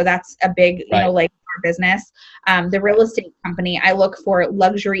marketing. So that's a big, our business. The real estate company, I look for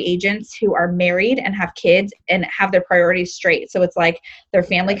luxury agents who are married and have kids and have their priorities straight. So it's their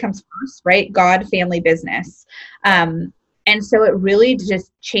family comes first, right? God, family, business. And so it really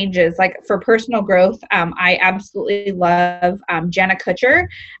just changes. For personal growth, I absolutely love Jenna Kutcher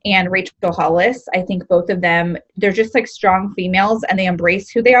and Rachel Hollis. I think both of them, they're just strong females, and they embrace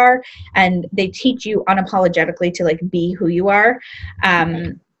who they are, and they teach you unapologetically to be who you are.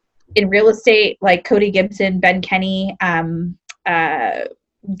 In real estate, Cody Gibson, Ben Kenny,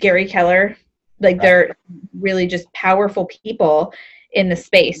 Gary Keller, they're really just powerful people in the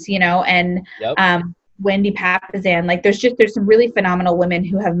space, and Wendy Papasan, there's some really phenomenal women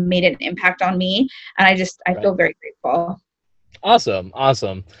who have made an impact on me, and I feel very grateful.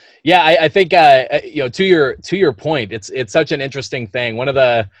 Awesome. Yeah, I think to your point, it's such an interesting thing. One of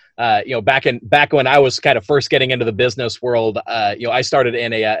the back when I was kind of first getting into the business world, I started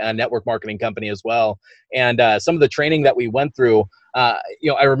in a network marketing company as well, and some of the training that we went through, I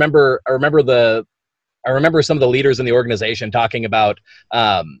remember some of the leaders in the organization talking about,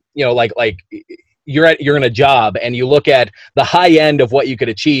 you're in a job and you look at the high end of what you could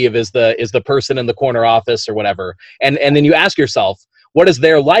achieve is the person in the corner office or whatever. And then you ask yourself, what does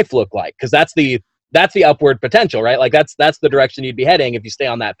their life look like? Because that's the upward potential, right? That's the direction you'd be heading if you stay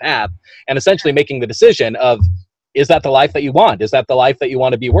on that path, and essentially making the decision of, is that the life that you want? Is that the life that you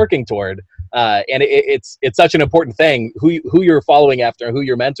want to be working toward? And it's such an important thing. Who you're following after, who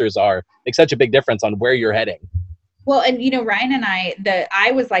your mentors are, makes such a big difference on where you're heading. Well, and Ryan and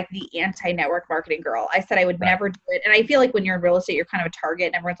I was like the anti-network marketing girl. I said I would never do it. And I feel like when you're in real estate, you're kind of a target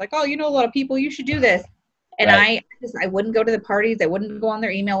and everyone's like, oh, you know a lot of people, you should do this. And I wouldn't go to the parties. I wouldn't go on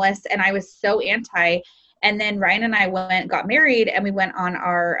their email list. And I was so anti. And then Ryan and I got married, and we went on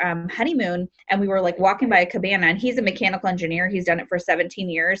our honeymoon, and we were like walking by a cabana, and he's a mechanical engineer. He's done it for 17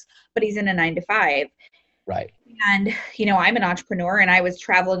 years, but he's in a 9 to 5. Right. And, I'm an entrepreneur, and I was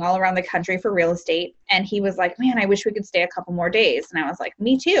traveling all around the country for real estate. And he was like, man, I wish we could stay a couple more days. And I was like,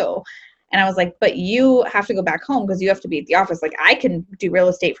 me too. And I was like, but you have to go back home because you have to be at the office. Like, I can do real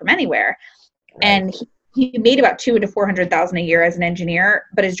estate from anywhere. Right. And he made about $200,000 to $400,000 a year as an engineer,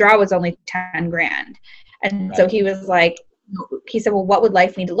 but his draw was only 10 grand. And so he was like, he said, well, what would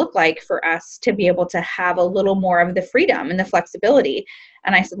life need to look like for us to be able to have a little more of the freedom and the flexibility?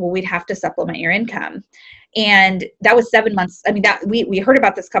 And I said, well, we'd have to supplement your income. And that was 7 months. I mean, that we heard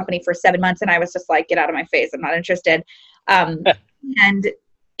about this company for 7 months, and I was just like, get out of my face. I'm not interested. And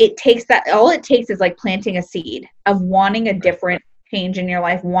all it takes is like planting a seed of wanting a different change in your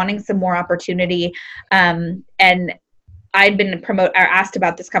life, wanting some more opportunity. And I'd been asked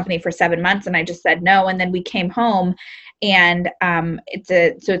about this company for 7 months, and I just said no. And then we came home, and it's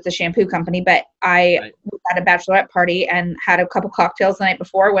a shampoo company, but I was at a bachelorette party and had a couple cocktails the night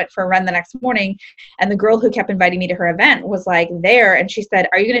before, went for a run the next morning. And the girl who kept inviting me to her event was like there. And she said,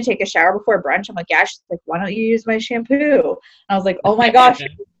 are you going to take a shower before brunch? I'm like, yeah. She's like, why don't you use my shampoo? And I was like, oh my gosh,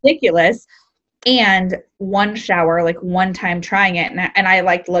 it's ridiculous. And one shower, like one time trying it. And I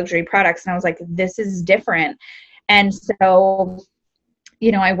liked luxury products. And I was like, this is different. And so,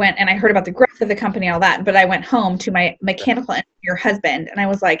 I went and I heard about the growth of the company and all that, but I went home to my mechanical engineer husband, and I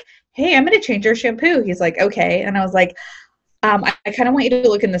was like, hey, I'm going to change your shampoo. He's like, okay. And I was like, I kind of want you to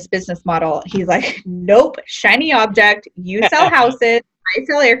look in this business model. He's like, nope, shiny object. You sell houses. I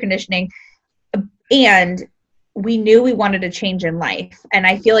sell air conditioning. And we knew we wanted a change in life. And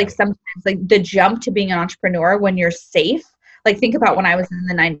I feel like sometimes like the jump to being an entrepreneur when you're safe, like think about when I was in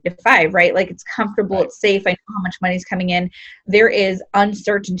the 9 to 5, right? Like it's comfortable, it's safe. I know how much money is coming in. There is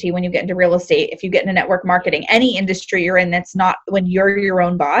uncertainty when you get into real estate. If you get into network marketing, any industry you're in, that's not when you're your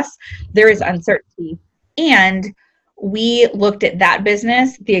own boss, there is uncertainty. And we looked at that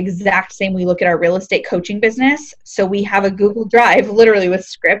business the exact same we look at our real estate coaching business. So we have a Google Drive literally with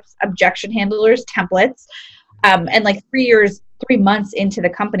scripts, objection handlers, templates. And like 3 months into the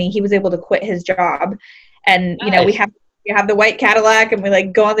company, he was able to quit his job. And, nice. We have the white Cadillac, and we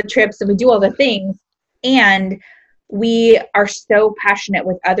like go on the trips and we do all the things. And we are so passionate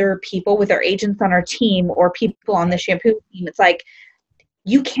with other people, with our agents on our team or people on the shampoo team. It's like,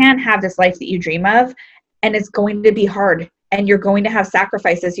 you can have this life that you dream of, and it's going to be hard, and you're going to have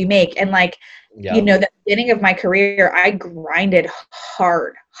sacrifices you make. And like, the beginning of my career, I grinded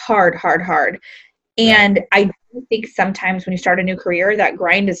hard. And I do think sometimes when you start a new career, that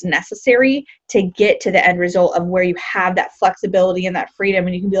grind is necessary to get to the end result of where you have that flexibility and that freedom,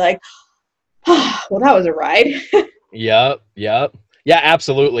 and you can be like, oh, well, that was a ride. Yep. Yeah,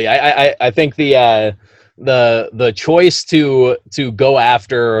 absolutely. I think the choice to go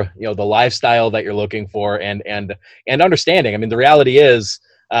after, the lifestyle that you're looking for and understanding. I mean, the reality is,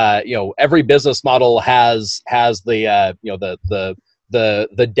 every business model has the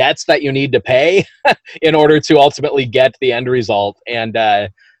debts that you need to pay in order to ultimately get the end result. And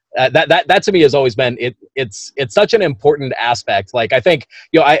that to me has always been it's such an important aspect. Like, I think,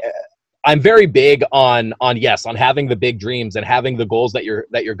 I'm very big on having the big dreams and having the goals that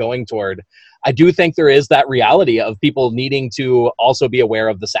you're going toward. I do think there is that reality of people needing to also be aware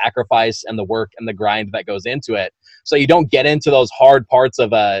of the sacrifice and the work and the grind that goes into it. So you don't get into those hard parts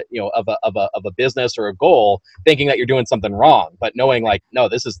of a business or a goal thinking that you're doing something wrong, but knowing like, no,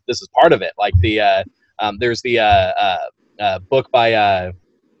 this is part of it. Like there's the book by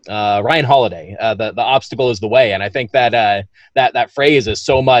Ryan Holiday, the obstacle is the way. And I think that that phrase is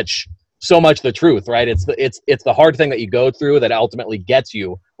so much the truth, right? It's the hard thing that you go through that ultimately gets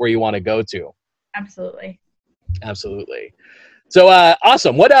you where you want to go to. Absolutely. So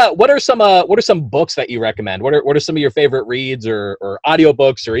awesome. What are some books that you recommend? What are some of your favorite reads or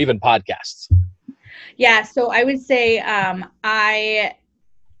audiobooks or even podcasts? Yeah, so I would say Brené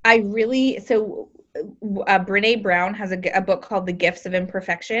Brown has a book called The Gifts of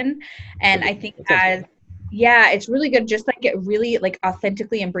Imperfection, and I think it's really good. Just like it really like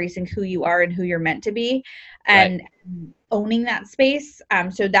authentically embracing who you are and who you're meant to be, and owning that space.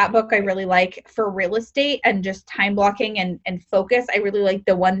 So that book I really like for real estate and just time blocking and focus. I really like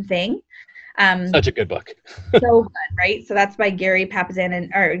The One Thing. Such a good book. So good, right? So that's by Gary Keller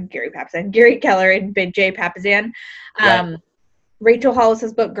and Big J Papasan. Rachel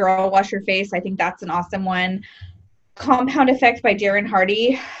Hollis's book, Girl Wash Your Face. I think that's an awesome one. Compound Effect by Darren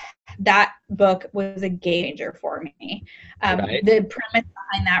Hardy. That book was a game changer for me. Right. The premise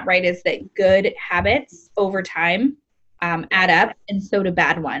behind that, right, is that good habits over time add up, and so do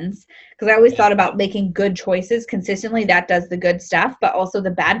bad ones. Because I always thought about making good choices consistently. That does the good stuff, but also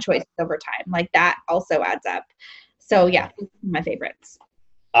the bad choices over time, like that also adds up. So yeah, my favorites.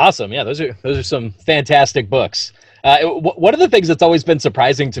 Awesome. Yeah, those are some fantastic books. One of the things that's always been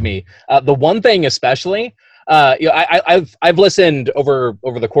surprising to me, the one thing especially, I've listened over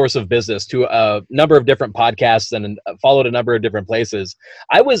the course of business to a number of different podcasts and followed a number of different places.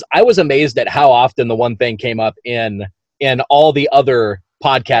 I was amazed at how often the one thing came up in all the other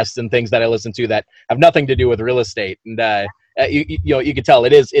podcasts and things that I listen to that have nothing to do with real estate. And you can tell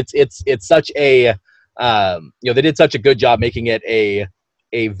it's such a they did such a good job making it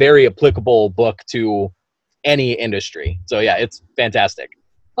a very applicable book to any industry. So yeah, it's fantastic.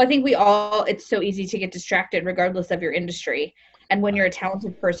 Well, I think it's so easy to get distracted regardless of your industry. And when you're a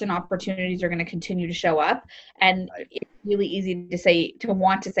talented person, opportunities are going to continue to show up. And it's really easy to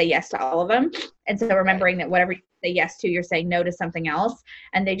want to say yes to all of them. And so remembering that whatever you say yes to, you're saying no to something else.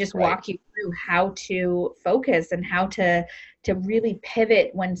 And they just walk you through how to focus and how to really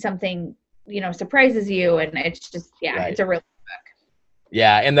pivot when something, surprises you. And it's just, it's a real book.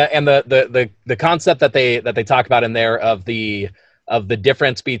 Yeah. And the concept that they talk about in there of the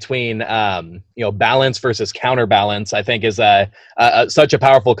difference between balance versus counterbalance, I think is such a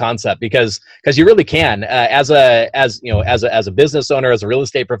powerful concept because you really can as a business owner, as a real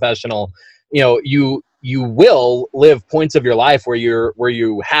estate professional, you will live points of your life where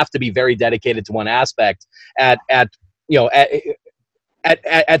you have to be very dedicated to one aspect at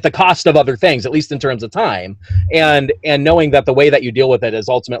the cost of other things, at least in terms of time, and knowing that the way that you deal with it is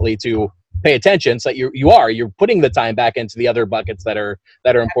ultimately to pay attention, so that you're putting the time back into the other buckets that are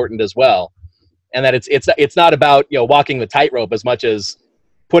important as well, and that it's not about walking the tightrope as much as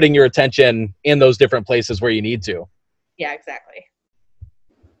putting your attention in those different places where you need to. Yeah, exactly.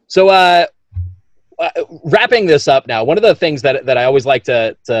 So wrapping this up now, one of the things that I always like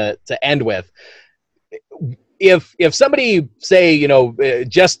to end with, if somebody say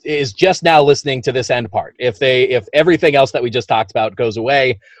is just now listening to this end part, if everything else that we just talked about goes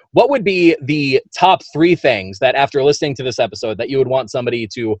away, what would be the top 3 things that after listening to this episode that you would want somebody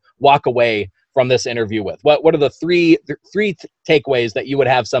to walk away from this interview with? What are the three takeaways that you would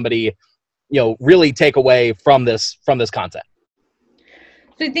have somebody really take away from this content?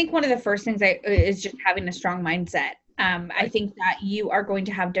 So I think one of the first things is just having a strong mindset. I think that you are going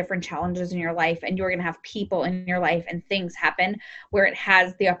to have different challenges in your life, and you're going to have people in your life and things happen where it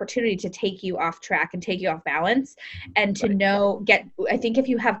has the opportunity to take you off track and take you off balance, and to I think if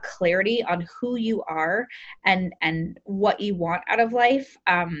you have clarity on who you are and what you want out of life,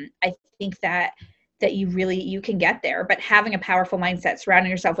 I think that you can get there. But having a powerful mindset, surrounding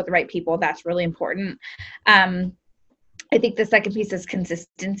yourself with the right people, that's really important. I think the second piece is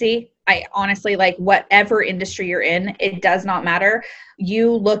consistency. I honestly, like, whatever industry you're in, it does not matter.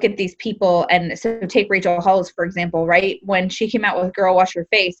 You look at these people, and so take Rachel Hollis, for example, right? When she came out with Girl Wash Your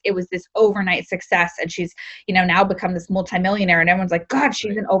Face, it was this overnight success, and she's, now become this multimillionaire, and everyone's like, God,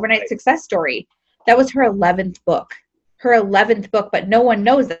 she's an overnight success story. That was her 11th book. But no one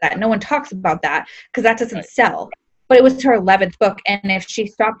knows that. No one talks about that because that doesn't sell. But it was her 11th book. And if she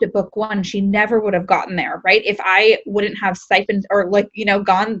stopped at book 1, she never would have gotten there, right? If I wouldn't have siphoned or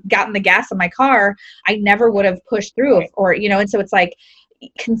gotten the gas in my car, I never would have pushed through and so it's like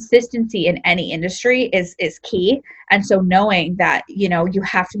consistency in any industry is key. And so knowing that, you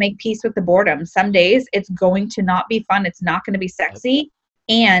have to make peace with the boredom. Some days it's going to not be fun. It's not going to be sexy.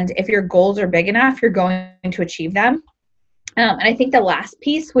 And if your goals are big enough, you're going to achieve them. And I think the last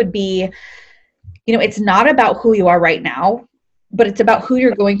piece would be, it's not about who you are right now, but it's about who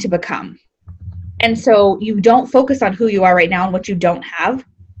you're going to become. And so you don't focus on who you are right now and what you don't have.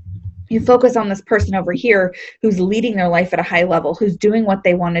 You focus on this person over here who's leading their life at a high level, who's doing what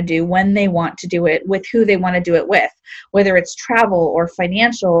they want to do, when they want to do it, with who they want to do it with, whether it's travel or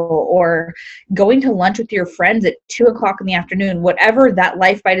financial or going to lunch with your friends at 2:00 in the afternoon, whatever that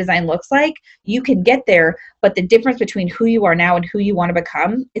life by design looks like, you can get there. But the difference between who you are now and who you want to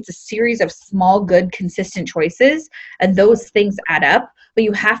become, it's a series of small, good, consistent choices. And those things add up, but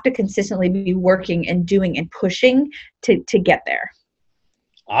you have to consistently be working and doing and pushing to get there.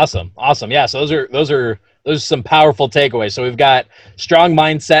 Awesome. Yeah. So those are some powerful takeaways. So we've got strong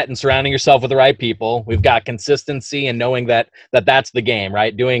mindset and surrounding yourself with the right people. We've got consistency and knowing that's the game,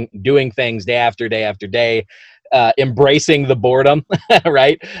 right? Doing things day after day after day, embracing the boredom,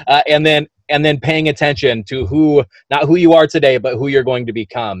 right? And then and then paying attention to not who you are today, but who you're going to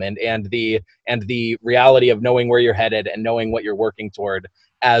become, and the reality of knowing where you're headed and knowing what you're working toward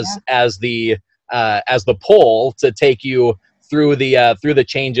as the pole to take you through the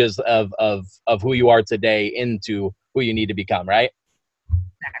changes of who you are today into who you need to become, right?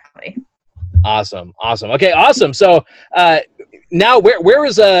 Exactly. Awesome. Okay, awesome. So now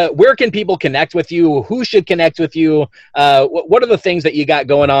where can people connect with you? Who should connect with you? What are the things that you got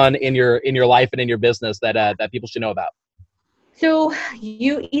going on in your life and in your business that people should know about? So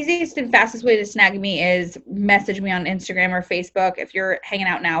easiest and fastest way to snag me is message me on Instagram or Facebook. If you're hanging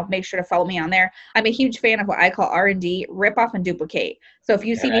out now, make sure to follow me on there. I'm a huge fan of what I call R&D, rip off and duplicate. So if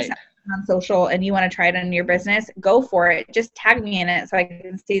you see me on social and you want to try it in your business, go for it. Just tag me in it so I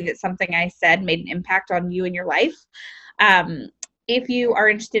can see that something I said made an impact on you and your life. If you are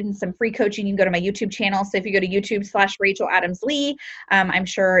interested in some free coaching, you can go to my YouTube channel. So if you go to YouTube/Rachel Adams Lee, I'm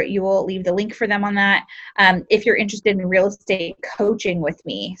sure you will leave the link for them on that. If you're interested in real estate coaching with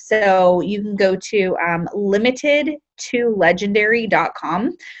me, so you can go to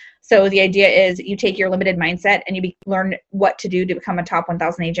limitedtolegendary.com. So the idea is you take your limited mindset and you learn what to do to become a top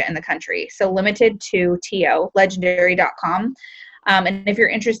 1,000 agent in the country. So limitedtolegendary.com. And if you're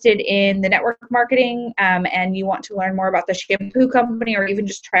interested in the network marketing and you want to learn more about the shampoo company or even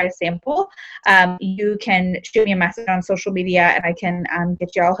just try to sample, you can shoot me a message on social media and I can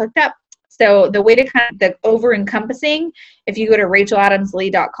get you all hooked up. So the way to kind of the over encompassing, if you go to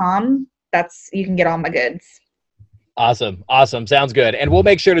racheladamslee.com, you can get all my goods. Awesome. Sounds good. And we'll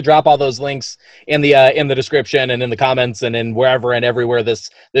make sure to drop all those links in the description and in the comments and in wherever and everywhere this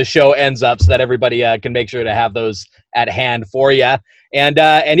show ends up, so that everybody can make sure to have those at hand for you. And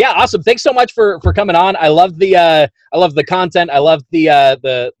yeah, awesome. Thanks so much for coming on. I love the content. I love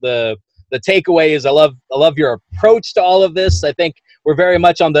the takeaways. I love your approach to all of this. I think we're very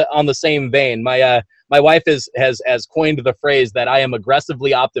much on the same vein. My wife has coined the phrase that I am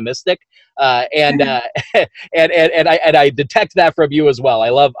aggressively optimistic, and I detect that from you as well. I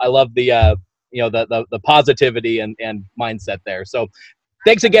love the the positivity and mindset there. So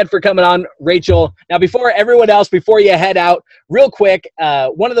thanks again for coming on, Rachel. Now, before you head out, real quick,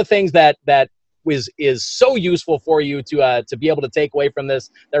 one of the things that is so useful for you to be able to take away from this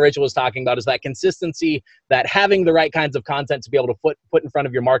that Rachel was talking about is that consistency, that having the right kinds of content to be able to put in front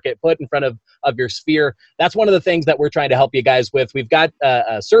of your market, put in front of your sphere. That's one of the things that we're trying to help you guys with. We've got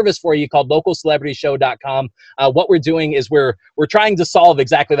a service for you called localcelebrityshow.com. What we're doing is we're trying to solve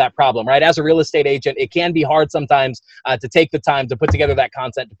exactly that problem, right? As a real estate agent, it can be hard sometimes to take the time to put together that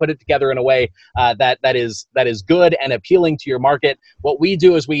content, to put it together in a way that is good and appealing to your market. What we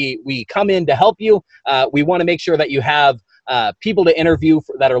do is we come in to help you. We want to make sure that you have people to interview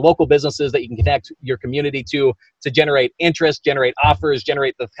that are local businesses that you can connect your community to generate interest, generate offers,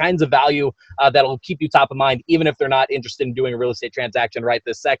 generate the kinds of value that'll keep you top of mind, even if they're not interested in doing a real estate transaction right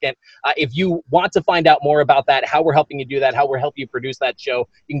this second. If you want to find out more about that, how we're helping you do that, how we're helping you produce that show,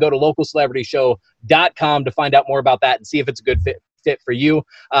 you can go to localcelebrityshow.com to find out more about that and see if it's a good fit for you.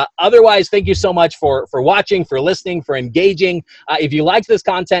 Otherwise, thank you so much for watching, for listening, for engaging. If you liked this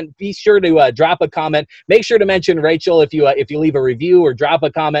content, be sure to drop a comment. Make sure to mention Rachel if you leave a review or drop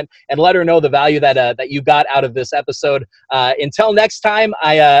a comment, and let her know the value that you got out of this episode. Until next time,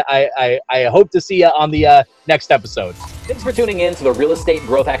 I hope to see you on the next episode. Thanks for tuning in to the Real Estate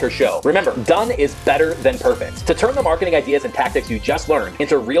Growth Hacker Show. Remember, done is better than perfect. To turn the marketing ideas and tactics you just learned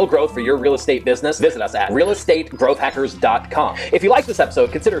into real growth for your real estate business, visit us at realestategrowthhackers.com. If you like this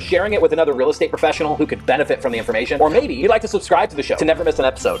episode, consider sharing it with another real estate professional who could benefit from the information, or maybe you'd like to subscribe to the show to never miss an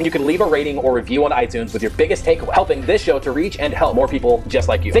episode. You can leave a rating or review on iTunes with your biggest takeaway, helping this show to reach and help more people just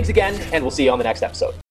like you. Thanks again, and we'll see you on the next episode.